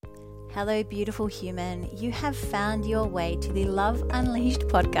Hello, beautiful human. You have found your way to the Love Unleashed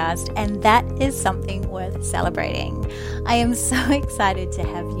podcast, and that is something worth celebrating. I am so excited to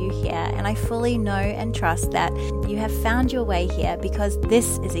have you here, and I fully know and trust that you have found your way here because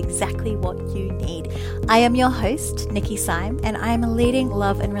this is exactly what you need. I am your host, Nikki Syme, and I am a leading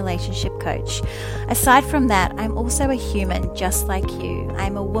love and relationship coach. Aside from that, I'm also a human just like you. I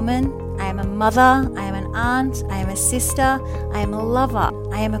am a woman, I am a mother, I am an aunt, I am a sister, I am a lover,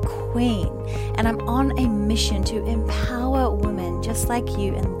 I am a queen, and I'm on a mission to empower women just like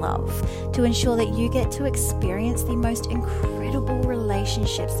you in love, to ensure that you get to experience the most incredible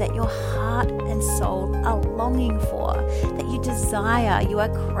relationships that your heart and soul are longing for, that you desire, you are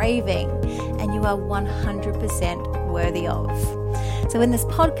craving, and you are 100% worthy of. So in this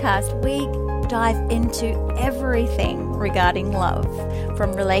podcast, we dive into everything regarding love,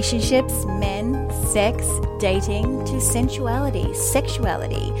 from relationships, men, sex, dating, to sensuality,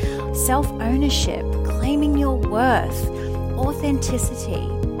 sexuality, self-ownership, claiming your worth, authenticity,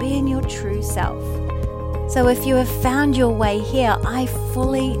 being your true self. So if you have found your way here, I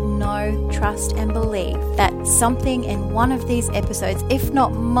fully know, trust, and believe that something in one of these episodes, if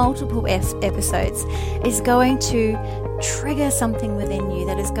not multiple episodes, is going to trigger something within you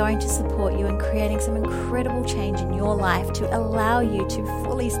that is going to support you in creating some incredible change in your life to allow you to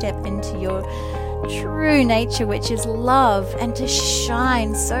fully step into your true nature, which is love, and to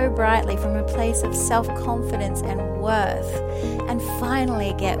shine so brightly from a place of self-confidence and worth, and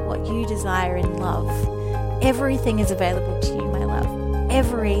finally get what you desire in love. Everything is available to you, my love.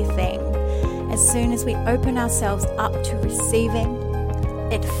 Everything. As soon as we open ourselves up to receiving,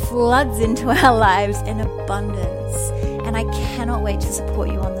 it floods into our lives in abundance. And I cannot wait to support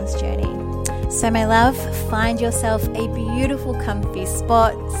you on this journey. So my love, find yourself a beautiful comfy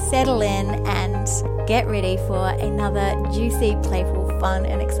spot, settle in, and get ready for another juicy, playful, fun,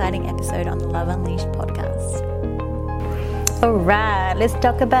 and exciting episode on the Love Unleashed podcast. All right, let's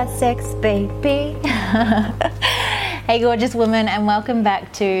talk about sex, baby. Hey gorgeous woman, and welcome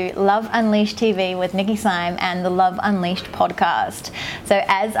back to Love Unleashed TV with Nikki Syme and the Love Unleashed podcast. So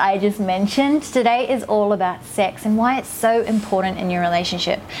as I just mentioned, today is all about sex and why it's so important in your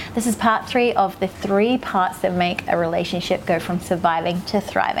relationship. This is part 3 of the 3 parts that make a relationship go from surviving to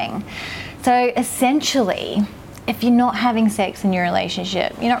thriving. So essentially, if you're not having sex in your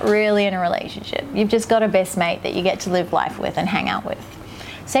relationship, you're not really in a relationship. You've just got a best mate that you get to live life with and hang out with.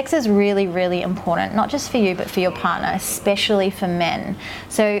 Sex is really, really important, not just for you, but for your partner, especially for men.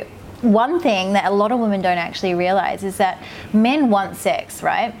 So one thing that a lot of women don't actually realize is that men want sex,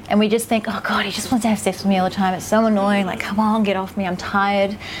 right? And we just think, oh God, he just wants to have sex with me all the time. It's so annoying. Like, come on, get off me. I'm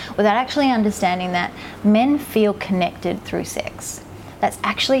tired. Without actually understanding that men feel connected through sex. That's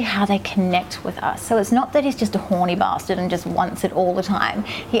actually how they connect with us. So it's not that he's just a horny bastard and just wants it all the time.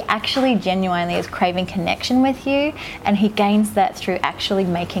 He actually genuinely is craving connection with you, and he gains that through actually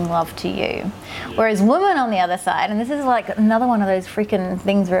making love to you. Whereas women on the other side, and this is like another one of those freaking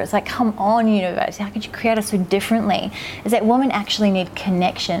things where it's like, come on, universe, how could you create us so differently? Is that women actually need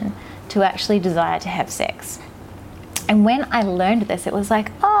connection to actually desire to have sex. And when I learned this, it was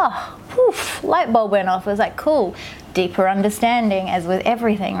like, oh, poof, light bulb went off. It was like, cool, deeper understanding, as with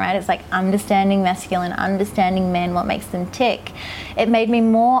everything, right? It's like understanding masculine, understanding men, what makes them tick. It made me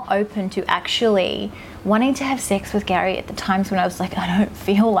more open to actually wanting to have sex with Gary at the times when I was like, I don't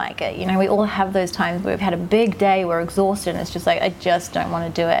feel like it. You know, we all have those times where we've had a big day, we're exhausted, and it's just like, I just don't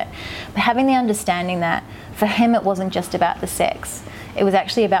want to do it. But having the understanding that for him, it wasn't just about the sex. It was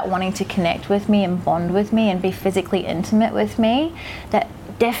actually about wanting to connect with me and bond with me and be physically intimate with me. That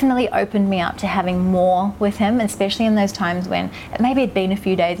definitely opened me up to having more with him, especially in those times when maybe it'd been a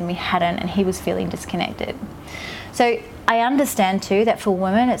few days and we hadn't, and he was feeling disconnected. So I understand too that for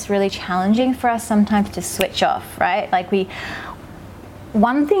women, it's really challenging for us sometimes to switch off, right? Like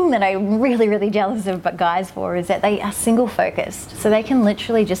one thing that I'm really, really jealous of guys for is that they are single focused. So they can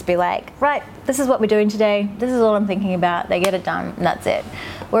literally just be like, right, this is what we're doing today. This is all I'm thinking about. They get it done and that's it.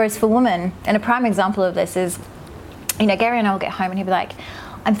 Whereas for women, and a prime example of this is, you know, Gary and I will get home and he'll be like,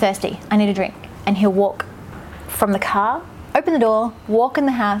 I'm thirsty, I need a drink. And he'll walk from the car, open the door, walk in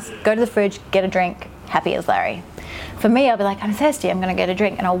the house, go to the fridge, get a drink, happy as Larry. For me, I'll be like, I'm thirsty, I'm gonna get a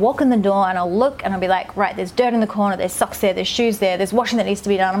drink. And I'll walk in the door and I'll look and I'll be like, right, there's dirt in the corner, there's socks there, there's shoes there, there's washing that needs to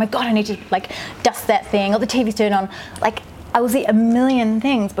be done. Oh my God, I need to like dust that thing, or the TV's turned on. Like, I will see a million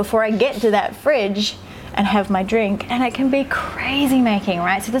things before I get to that fridge and have my drink, and it can be crazy making,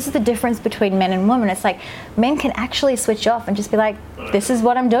 right? So this is the difference between men and women. It's like men can actually switch off and just be like, this is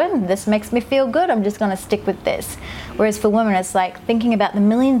what I'm doing, this makes me feel good, I'm just gonna stick with this. Whereas for women, it's like thinking about the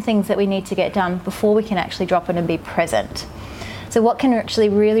million things that we need to get done before we can actually drop in and be present. So what can actually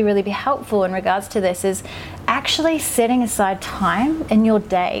really, really be helpful in regards to this is actually setting aside time in your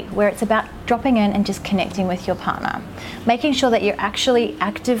day where it's about dropping in and just connecting with your partner. Making sure that you're actually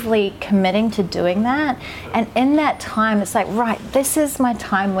actively committing to doing that. And in that time, it's like, right, this is my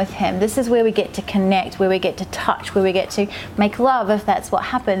time with him. This is where we get to connect, where we get to touch, where we get to make love if that's what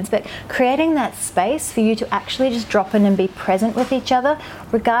happens. But creating that space for you to actually just drop in and be present with each other,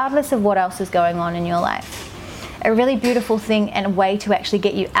 regardless of what else is going on in your life. A really beautiful thing and a way to actually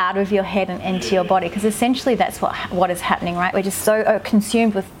get you out of your head and into your body, because essentially that's what is happening, right? We're just so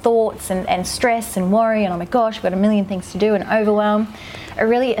consumed with thoughts and stress and worry and oh my gosh, we've got a million things to do and overwhelm. A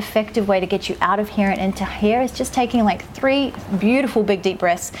really effective way to get you out of here and into here is just taking like 3 beautiful big deep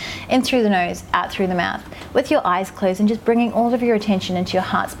breaths in through the nose, out through the mouth, with your eyes closed, and just bringing all of your attention into your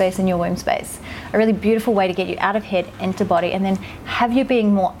heart space and your womb space. A really beautiful way to get you out of head into body, and then have you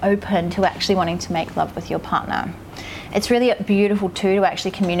being more open to actually wanting to make love with your partner. It's really beautiful too to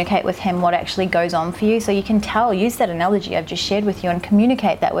actually communicate with him what actually goes on for you, so you can use that analogy I've just shared with you and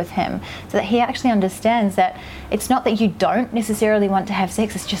communicate that with him so that he actually understands that it's not that you don't necessarily want to have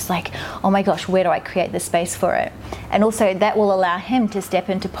sex, it's just like, oh my gosh, where do I create the space for it? And also that will allow him to step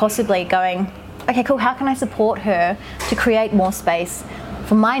into possibly going, okay, cool, how can I support her to create more space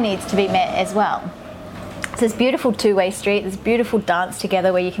for my needs to be met as well? So this beautiful two-way street, this beautiful dance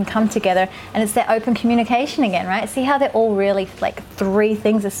together where you can come together, and it's that open communication again, right? See how they're all really, like 3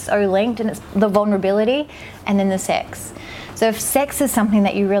 things are so linked, and it's the vulnerability and then the sex. So if sex is something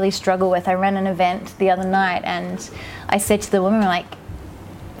that you really struggle with, I ran an event the other night and I said to the women, like,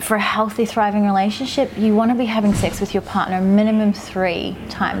 for a healthy, thriving relationship, you want to be having sex with your partner minimum 3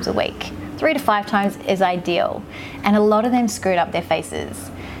 times a week. 3 to 5 times is ideal. And a lot of them screwed up their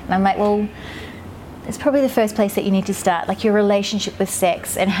faces. And I'm like, well, it's probably the first place that you need to start, like your relationship with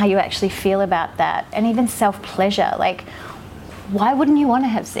sex and how you actually feel about that, and even self-pleasure. Like, why wouldn't you want to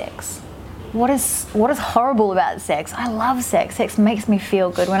have sex? What is horrible about sex? I love sex. Sex makes me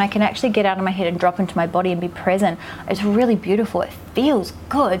feel good. When I can actually get out of my head and drop into my body and be present, it's really beautiful. It feels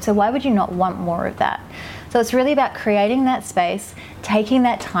good. So why would you not want more of that? So it's really about creating that space, taking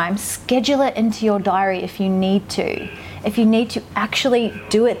that time, schedule it into your diary if you need to. If you need to actually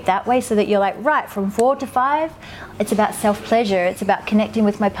do it that way so that you're like, right, from 4 to 5, it's about self-pleasure, it's about connecting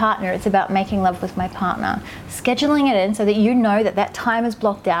with my partner, it's about making love with my partner. Scheduling it in so that you know that that time is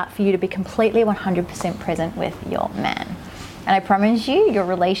blocked out for you to be completely 100% present with your man. And I promise you, your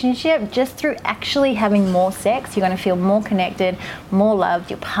relationship, just through actually having more sex, you're going to feel more connected, more loved.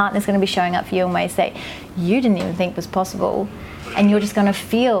 Your partner's going to be showing up for you in ways that you didn't even think was possible. And you're just going to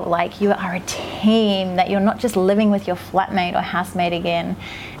feel like you are a team, that you're not just living with your flatmate or housemate again,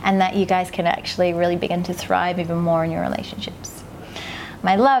 and that you guys can actually really begin to thrive even more in your relationships.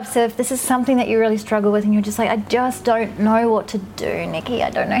 My love, so if this is something that you really struggle with and you're just like, I just don't know what to do, Nikki,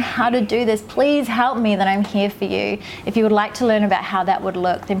 I don't know how to do this, please help me, then I'm here for you. If you would like to learn about how that would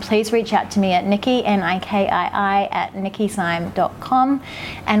look, then please reach out to me at Nikki, Nikii, at nikkisyme.com,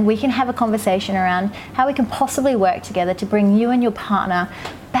 and we can have a conversation around how we can possibly work together to bring you and your partner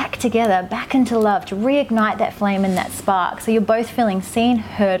back together, back into love, to reignite that flame and that spark, so you're both feeling seen,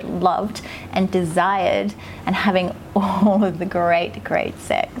 heard, loved, and desired, and having all of the great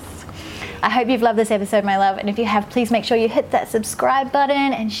sex. I hope you've loved this episode, my love, and if you have, please make sure you hit that subscribe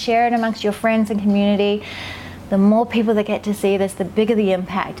button and share it amongst your friends and community. The more people that get to see this, the bigger the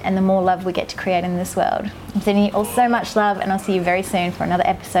impact and the more love we get to create in this world. I'm sending you all so much love, and I'll see you very soon for another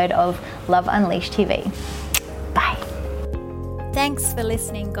episode of Love Unleashed TV. Bye. Thanks for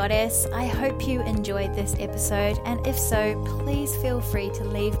listening, Goddess. I hope you enjoyed this episode, and if so, please feel free to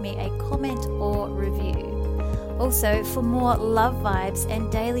leave me a comment or review. Also, for more love vibes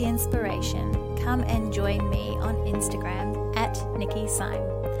and daily inspiration, come and join me on Instagram at Nikki Syme.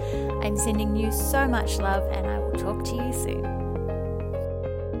 I'm sending you so much love, and I will talk to you soon.